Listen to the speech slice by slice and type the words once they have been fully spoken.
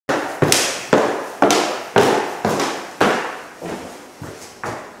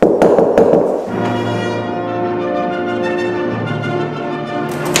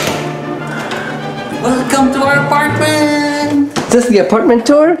our apartment. Is this the apartment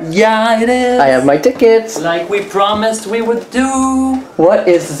tour? Yeah, it is. I have my tickets. Like we promised we would do. What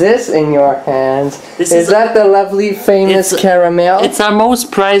is this in your hands? This is that the lovely famous caramel? It's our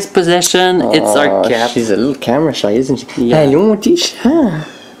most prized possession. It's our cat. She's a little camera shy, isn't she? Yeah. Hello, Tisha.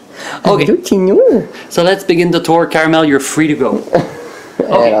 Okay. Hello, So let's begin the tour. Caramel, you're free to go.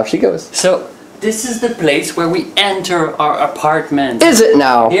 And off she goes. So this is the place where we enter our apartment. Is it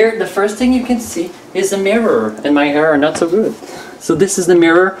now? Here, the first thing you can see is a mirror, and my hair are not so good. So this is the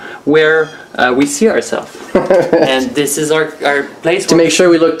mirror where we see ourselves. And this is our place to make sure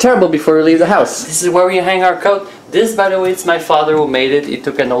we look terrible before we leave the house. This is where we hang our coat. This, by the way, it's my father who made it. He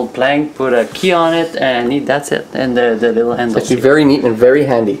took an old plank, put a key on it, and that's it. And the little handle. It's actually very neat and very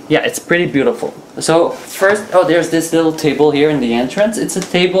handy. Yeah, it's pretty beautiful. So first, there's this little table here in the entrance. It's a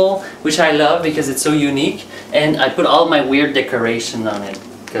table which I love because it's so unique, and I put all my weird decoration on it.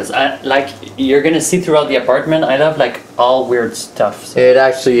 Because you're gonna see throughout the apartment, I love like all weird stuff. So. It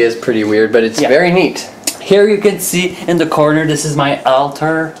actually is pretty weird, but it's very neat. Here you can see in the corner, this is my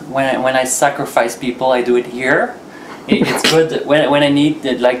altar. When I sacrifice people, I do it here. It's good when I need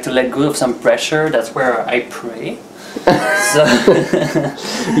like to let go of some pressure. That's where I pray. So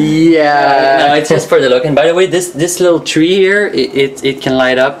yeah. No, it's just for the look. And by the way, this little tree here, it can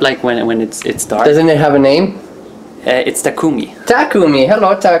light up like when it's dark. Doesn't it have a name? It's Takumi. Takumi,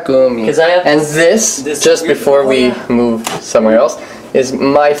 hello Takumi. I have and this just before we move somewhere else, is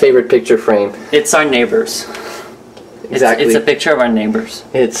my favorite picture frame. It's our neighbors. Exactly. It's a picture of our neighbors.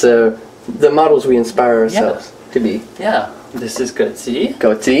 It's the models we inspire ourselves to be. Yeah, this is good. See?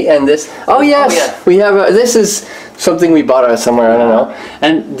 Goatee, and this. Oh yes, we have. This is something we bought somewhere. I don't know.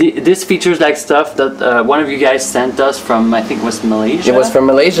 And this features like stuff that one of you guys sent us from. I think it was Malaysia. It was from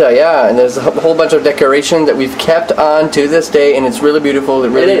Malaysia, yeah. And there's a whole bunch of decoration that we've kept on to this day, and it's really beautiful. It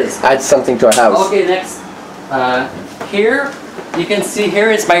really adds something to our house. Okay, next. Here you can see. Here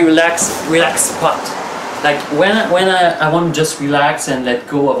is my relax spot. Like when I want to just relax and let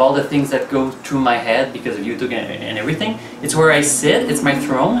go of all the things that go through my head because of YouTube and everything, it's where I sit, it's my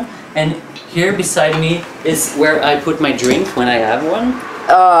throne, and here beside me is where I put my drink when I have one.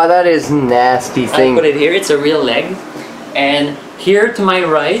 Oh, that is nasty thing. I put it here, it's a real leg. And here to my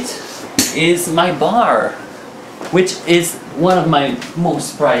right is my bar, which is one of my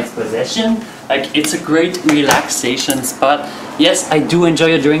most prized possessions. Like, it's a great relaxation spot. Yes, I do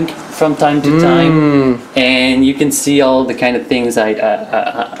enjoy a drink from time to time, and you can see all the kind of things and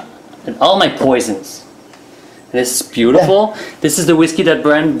all my poisons. This is beautiful. This is the whiskey that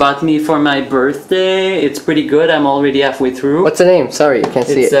Bryan bought me for my birthday. It's pretty good. I'm already halfway through. What's the name? Sorry, I can't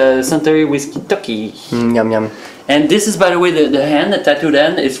see it. It's Suntory Whiskey Tucky. Yum yum. And this is, by the way, the hand, the tattooed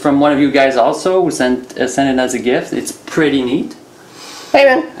hand, is from one of you guys also who sent it as a gift. It's pretty neat. Hey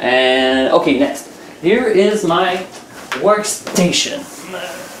man. And okay, next. Here is my workstation.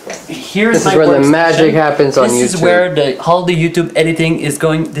 This is where the magic happens on YouTube. This is where all the YouTube editing is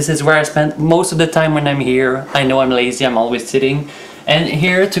going. This is where I spend most of the time when I'm here. I know I'm lazy, I'm always sitting. And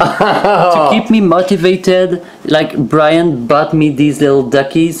here to keep me motivated, like Bryan bought me these little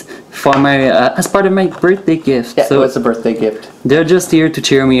duckies for my as part of my birthday gift. Yeah, so it's a birthday gift. They're just here to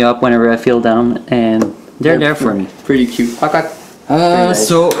cheer me up whenever I feel down, and they're there for me. Pretty cute. Okay. Nice.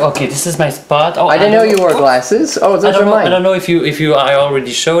 So okay, this is my spot. Oh, I didn't know you wore glasses. Oh, those are mine. I don't know if you I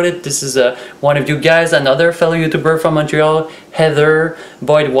already showed it. This is one of you guys, another fellow YouTuber from Montreal, Heather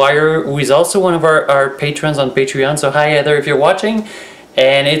Boyd Wire, who is also one of our patrons on Patreon. So hi Heather, if you're watching.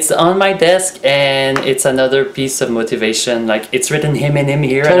 And it's on my desk, and it's another piece of motivation. Like, it's written him and him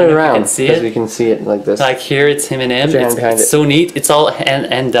here. Turn it around, you can see it. we can see it like this. Like here, it's him and him. It's so neat. It's all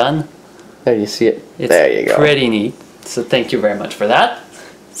and done. There you see it. It's there you go. Pretty neat. So thank you very much for that.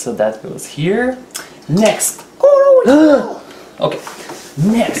 So that goes here. Next. Okay.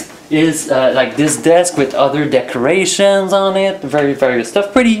 Next is like this desk with other decorations on it. Very various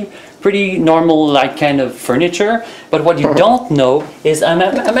stuff. Pretty normal, like, kind of furniture. But what you don't know is I'm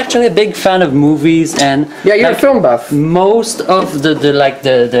actually a big fan of movies, and yeah, you're a film buff. Most of the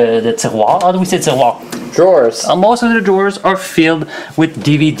tiroir, how do we say tiroir? Drawers. Most of the drawers are filled with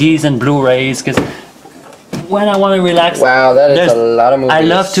DVDs and Blu-rays, because when I want to relax, wow, that is a lot of movies. I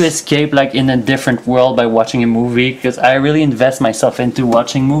love to escape, like, in a different world by watching a movie, because I really invest myself into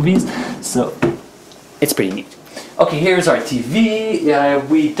watching movies. So it's pretty neat. Okay, here's our TV.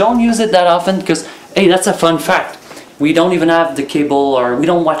 We don't use it that often because, hey, that's a fun fact. We don't even have the cable, or we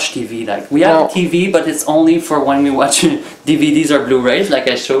don't watch TV. Like, we have TV, but it's only for when we watch DVDs or Blu-rays, like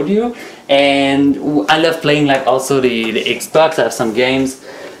I showed you. And I love playing, like, also the Xbox. I have some games.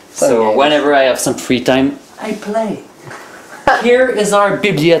 So whenever I have some free time, I play. Here is our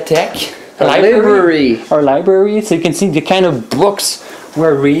bibliothèque. library. Our library, so you can see the kind of books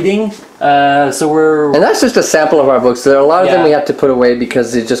we're reading. And that's just a sample of our books. There are a lot of them we had to put away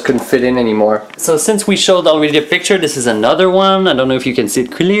because they just couldn't fit in anymore. So since we showed already a picture, this is another one. I don't know if you can see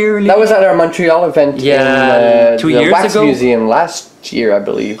it clearly. That was at our Montreal event in 2 years the Wax ago. Museum last year, I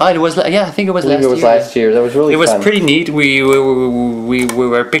believe. Oh, it was. Yeah, I think it was last year. It was last year. That was really fun. It was pretty neat.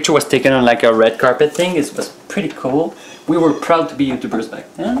 Our picture was taken on like a red carpet thing. It was pretty cool. We were proud to be YouTubers back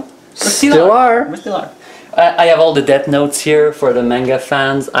then. We still are. We still are. I have all the death notes here for the manga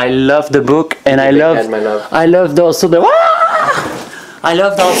fans. I love the book, and I loved also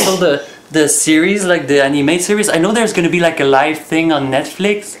the series, like the anime series. I know there's gonna be like a live thing on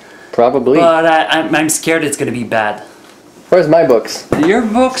Netflix. Probably. But I'm scared it's gonna be bad. Where's my books? Your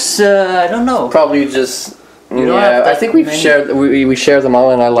books, I don't know. Probably just. You don't have I think we've shared. We shared them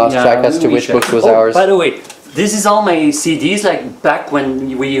all, and I lost track as to which book was ours. By the way. This is all my CDs, like back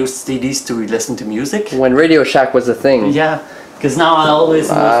when we used CDs to listen to music. When Radio Shack was a thing. Yeah, because now I always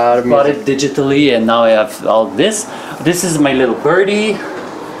bought it digitally, and now I have all this. This is my little birdie.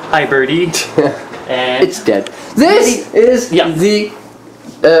 Hi, birdie. And it's dead. This is the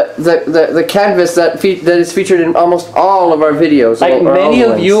canvas that is featured in almost all of our videos. Like many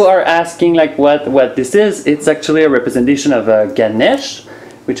of you are asking, like what this is. It's actually a representation of Ganesh,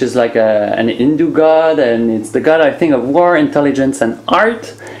 which is like an Hindu god, and it's the god, I think, of war, intelligence, and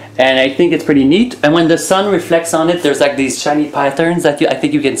art. And I think it's pretty neat. And when the sun reflects on it, there's like these shiny patterns that I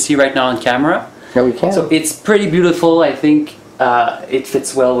think you can see right now on camera. Yeah, we can. So it's pretty beautiful. I think it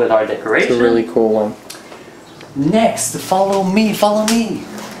fits well with our decoration. It's a really cool one. Next, follow me, follow me.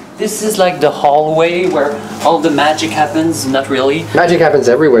 This is like the hallway where all the magic happens. Not really. Magic happens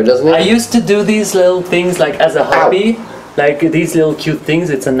everywhere, doesn't it? I used to do these little things like as a hobby. Like these little cute things.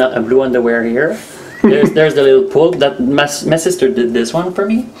 It's a blue underwear here. There's the little pool that my sister did this one for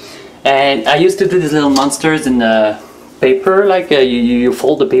me, and I used to do these little monsters in paper. Like you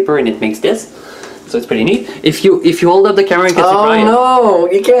fold the paper and it makes this, so it's pretty neat. If you hold up the camera, you can see Bryan. Oh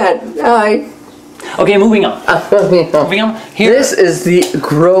no, you can't. Okay, moving on. Moving on. Here. This is the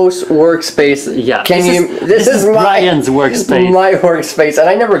gross workspace. Yeah. This is Bryan's workspace. My workspace, and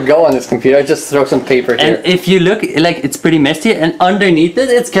I never go on this computer. I just throw some paper here. And if you look, like it's pretty messy, and underneath it,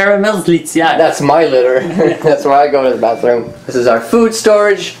 it's Caramel's litière. That's my litter. That's where I go to the bathroom. This is our food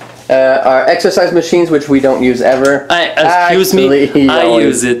storage. Our exercise machines, which we don't use ever. Excuse me, I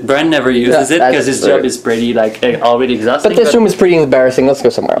use it. Bryan never uses it because his job is pretty already exhausting. But this room is pretty embarrassing. Let's go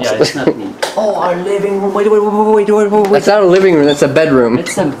somewhere else. Yeah, it's not neat. Oh, our living room. Wait. That's not a living room. That's a bedroom.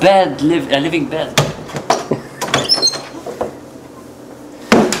 It's a bed, a living bed.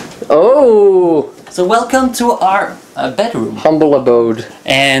 Oh. So welcome to our bedroom. Humble abode.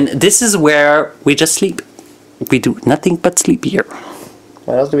 And this is where we just sleep. We do nothing but sleep here.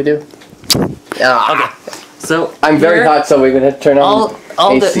 What else do we do? Okay. So I'm very hot, so we're gonna turn on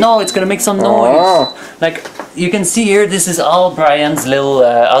AC. No, it's gonna make some noise. Like you can see here, this is all Bryan's little.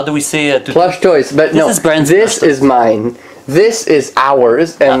 How do we say? Plush toys, but no. This is mine. This is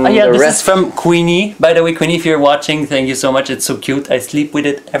ours, and the rest is from Queenie. By the way, Queenie, if you're watching, thank you so much. It's so cute. I sleep with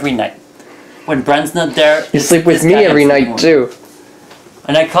it every night. When Bryan's not there, you sleep with me every night too.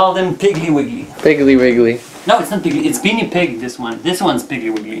 And I call them Piggly Wiggly. Piggly Wiggly. No, it's not Piggly. It's Beanie Pig. This one. This one's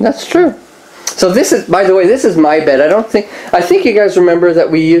Piggly Wiggly. That's true. So this is, by the way, this is my bed. I think you guys remember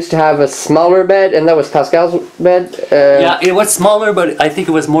that we used to have a smaller bed, and that was Pascal's bed. Yeah, it was smaller, but I think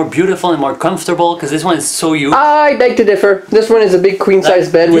it was more beautiful and more comfortable because this one is so huge. I beg to differ. This one is a big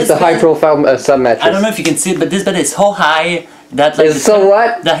queen-size bed with a high-profile sub-mattress. I don't know if you can see it, but this bed is so high that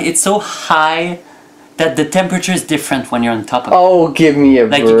it's so high that the temperature is different when you're on top of it. Oh, give me a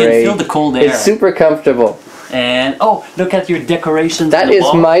break. Like you can feel the cold air. It's super comfortable. And oh, look at your decorations. That is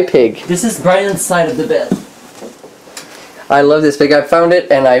my pig. This is Bryan's side of the bed. I love this pig. I found it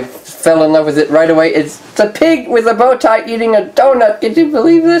and I fell in love with it right away. It's a pig with a bow tie eating a donut. Can you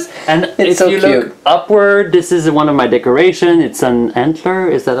believe this? And it's so cute. Look upward, this is one of my decoration. It's an antler.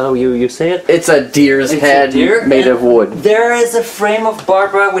 Is that how you say it? It's a deer's head made of wood. There is a frame of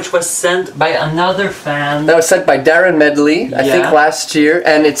Barbara which was sent by another fan. That was sent by Darren Medley, I think last year,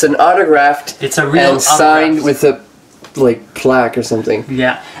 and it's an autographed. It's a real and signed with a plaque or something.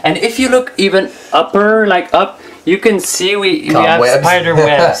 Yeah, and if you look even upper, like up, you can see we have spider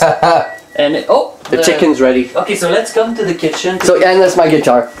webs. And the chicken's ready. Okay, so let's come to the kitchen. So and that's my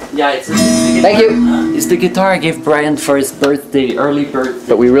guitar. Yeah, it's the guitar. Thank you. It's the guitar I gave Bryan for his birthday, early birthday.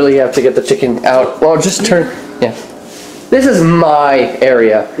 But we really have to get the chicken out. Well, just turn. Yeah. This is my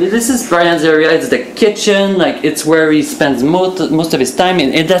area. This is Bryan's area. It's the kitchen. Like it's where he spends most of his time,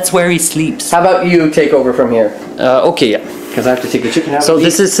 and that's where he sleeps. How about you take over from here? Okay. Yeah. because I have to take the chicken out. So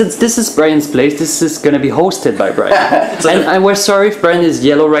since this is Brian's place, this is gonna be hosted by Brian. And we're sorry if Brian is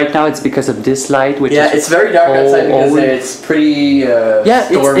yellow right now. It's because of this light, which is it's very dark outside because it's pretty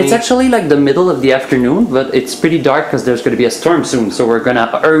stormy. It's actually like the middle of the afternoon, but it's pretty dark because there's gonna be a storm soon. So we're gonna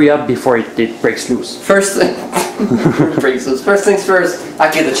hurry up before it breaks loose. First things first.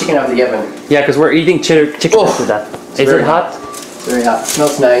 I get the chicken out of the oven. Yeah, because we're eating chicken after that. Is it hot? Very hot.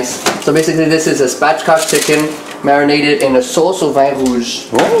 Smells nice. So basically, this is a spatchcock chicken marinated in a sauce au vin rouge.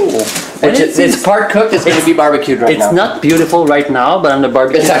 Oh, which it's part cooked. It's going to be barbecued right now. It's not beautiful right now, but on the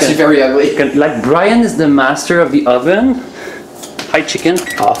barbecue, it's actually very ugly. Like Brian is the master of the oven. Hi, chicken.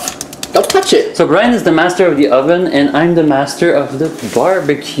 Off. Don't touch it. So Brian is the master of the oven, and I'm the master of the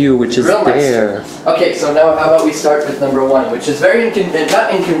barbecue, which is there. Okay, so now how about we start with number one, which is very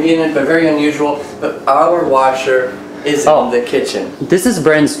not inconvenient, but very unusual. But our washer is in the kitchen. This is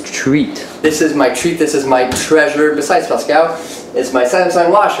Brian's treat. This is my treat. This is my treasure. Besides Pascal, it's my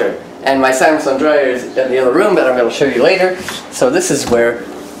Samsung washer. And my Samsung dryer is in the other room that I'm going to show you later. So this is where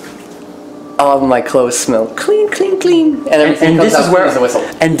all of my clothes smell clean, clean, clean. And everything comes out clean as a whistle.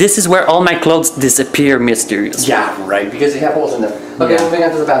 And this is where all my clothes disappear mysteriously. Yeah, right, because they have holes in them. Okay, moving on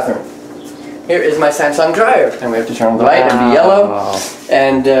to the bathroom. Here is my Samsung dryer. And we have to turn on the light and be yellow.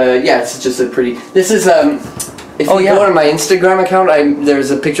 And it's just a pretty... This is... If you go on my Instagram account, there's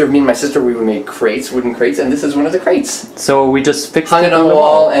a picture of me and my sister. We made crates, wooden crates, and this is one of the crates. So we just hung it on the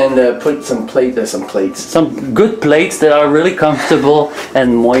wall and put some plates. Some good plates that are really comfortable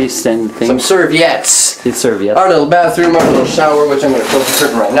and moist and things. Some serviettes. It's serviettes. Our little bathroom, our little shower, which I'm going to close the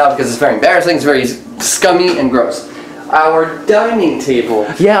curtain right now because it's very embarrassing. It's very scummy and gross. Our dining table.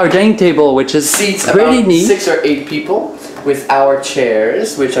 Yeah, our dining table, which is seats pretty about neat. 6 or 8 people. With our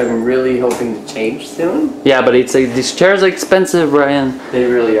chairs, which I'm really hoping to change soon. Yeah, but these chairs are expensive, Brian. They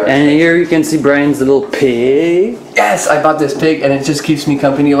really are. And here you can see Brian's little pig. Yes, I bought this pig and it just keeps me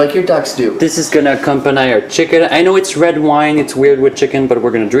company like your ducks do. This is gonna accompany our chicken. I know it's red wine, it's weird with chicken, but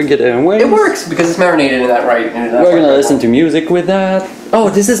we're gonna drink it anyway. It works because it's marinated in that we're gonna listen to music with that. Oh,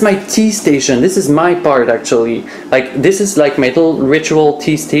 this is my tea station. This is my part actually. Like this is like my little ritual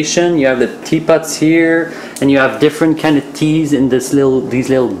tea station. You have the teapots here, and you have different kind of teas in these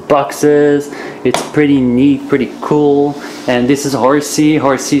little boxes. It's pretty neat, pretty cool. And this is Horsey.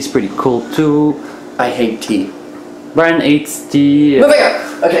 Horsey is pretty cool too. I hate tea. Brian hates tea. Moving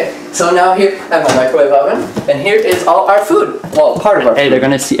on. Okay, so now here I have my microwave oven, and here is all our food. Well, part of our food. Hey, they're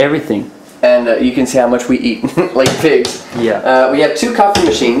gonna see everything. And you can see how much we eat, like pigs. Yeah. We have 2 coffee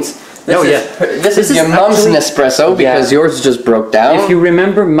machines. This is your mom's Nespresso because yours just broke down. If you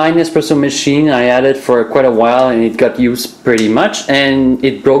remember my Nespresso machine, I had it for quite a while and it got used pretty much, and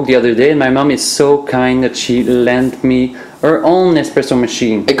it broke the other day, and my mom is so kind that she lent me her own Nespresso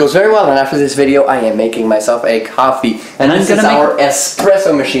machine. It goes very well, and after this video I am making myself a coffee. And this is our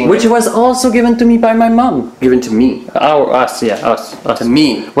espresso machine. Which was also given to me by my mom. Given to me. Us. To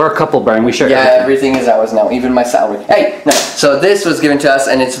me. We're a couple, Brian, we share everything is ours now, even my salary. Hey, no. So this was given to us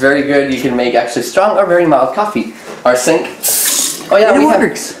and it's very good. You can make actually strong or very mild coffee. Our sink. Oh yeah,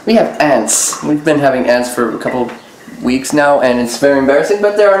 we have ants. We've been having ants for a couple weeks now, and it's very embarrassing,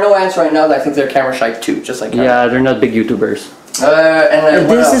 but there are no ants right now. I think they're camera shy too, just like yeah, they're not big YouTubers. And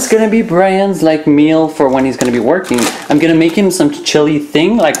this is gonna be Brian's like meal for when he's gonna be working. I'm gonna make him some chili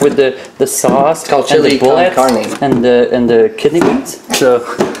thing, like with the sauce called chili bullets and the kidney beans. So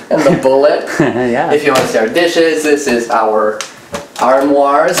and the bullet. Yeah. If you want to see our dishes, this is our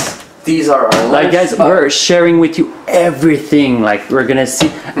armoires. These are our like guys, we're sharing with you everything. Like we're gonna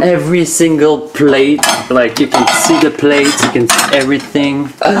see every single plate. Like you can see the plates, you can see everything.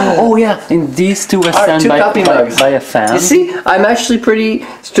 Oh yeah, and these two were sent by a fan. You see, I'm actually pretty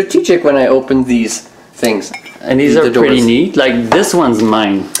strategic when I open these things. And these are pretty neat. Like this one's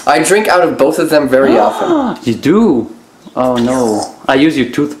mine. I drink out of both of them very often. You do? Oh no. I use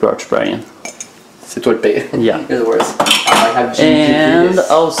your toothbrush, Brian. C'est toi le pire. Yeah. You're the worst. I have and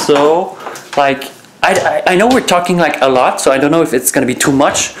also, like, I know we're talking like a lot, so I don't know if it's gonna be too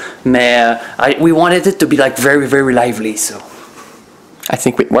much. We wanted it to be like very, very lively, so I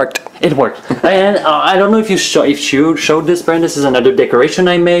think it worked. It worked. And I don't know if you showed this, Brian. This is another decoration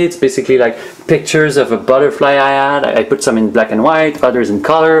I made. It's basically like pictures of a butterfly I had. I put some in black and white, others in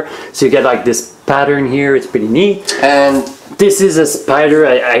color, so you get like this pattern here. It's pretty neat. And this is a spider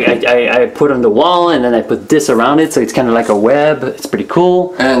I put on the wall, and then I put this around it, so it's kind of like a web. It's pretty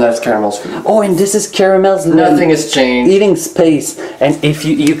cool. And that's Caramel's food. Oh, and this is Caramel's nothing has changed. Eating space. And if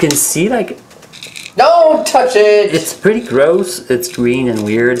you can see, like, don't touch it. It's pretty gross. It's green and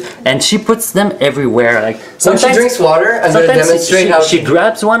weird, and she puts them everywhere. Like sometimes when she drinks water, I'm going to demonstrate how she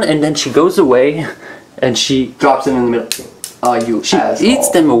grabs one and then she goes away, and she drops it in the middle. Oh, you She asshole. eats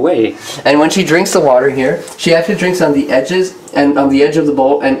them away. And when she drinks the water here, she actually drinks on the edges and on the edge of the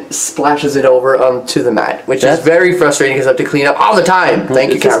bowl and splashes it over onto the mat, which is very frustrating because I have to clean up all the time.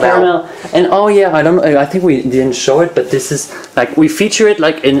 Thank you, Caramel. And oh yeah, I don't know. I think we didn't show it, but this is like we feature it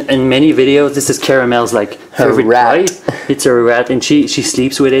like in many videos. This is Caramel's like favorite rat. toy. It's a rat, and she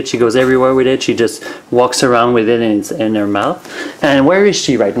sleeps with it. She goes everywhere with it. She just walks around with it in her mouth. And where is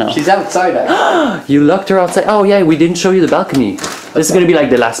she right now? She's outside. Actually. You locked her outside. Oh yeah, we didn't show you the balcony. This is gonna be like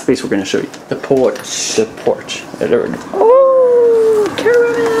the last place we're gonna show you. The porch. The porch. Oh,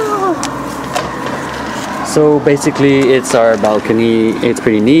 Caramel! So basically, it's our balcony. It's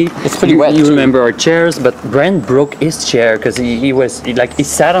pretty neat. It's pretty wet. You remember our chairs, but Brent broke his chair because he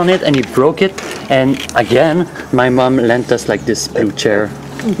sat on it and he broke it. And again, my mom lent us like this blue chair.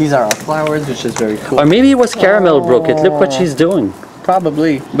 These are our flowers, which is very cool. Or maybe it was Caramel broke it. Look what she's doing.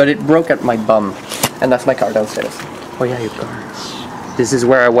 Probably, but it broke at my bum, and that's my car downstairs. Oh yeah, your car. This is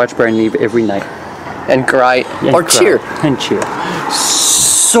where I watch Brian leave every night. And cry, or cheer. And cheer.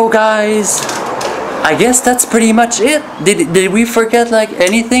 So guys, I guess that's pretty much it. Did we forget like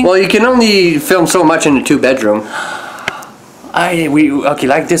anything? Well, you can only film so much in a 2-bedroom. Okay,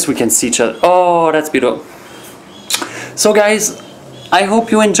 like this we can see each other. Oh, that's beautiful. So guys, I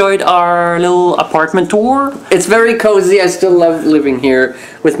hope you enjoyed our little apartment tour. It's very cozy. I still love living here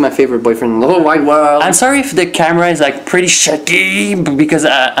with my favorite boyfriend in the whole wide world. I'm sorry if the camera is like pretty shaky because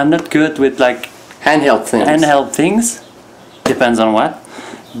I'm not good with like handheld things. Depends on what.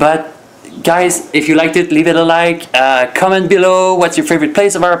 But guys, if you liked it, leave it a like. Comment below what's your favorite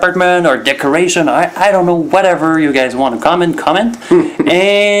place of our apartment or decoration. I don't know, whatever you guys want to comment.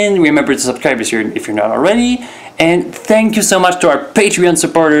 And remember to subscribe if you're not already. And thank you so much to our Patreon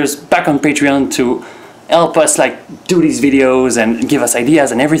supporters back on Patreon to help us like do these videos and give us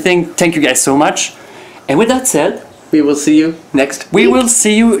ideas and everything. Thank you guys so much. And with that said, we will see you next week. We will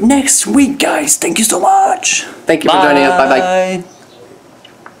see you next week, guys. Thank you so much. Thank you for joining us. Bye-bye.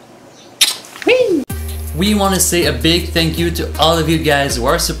 We want to say a big thank you to all of you guys who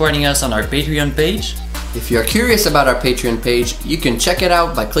are supporting us on our Patreon page. If you're curious about our Patreon page, you can check it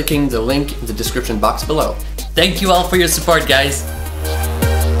out by clicking the link in the description box below. Thank you all for your support, guys.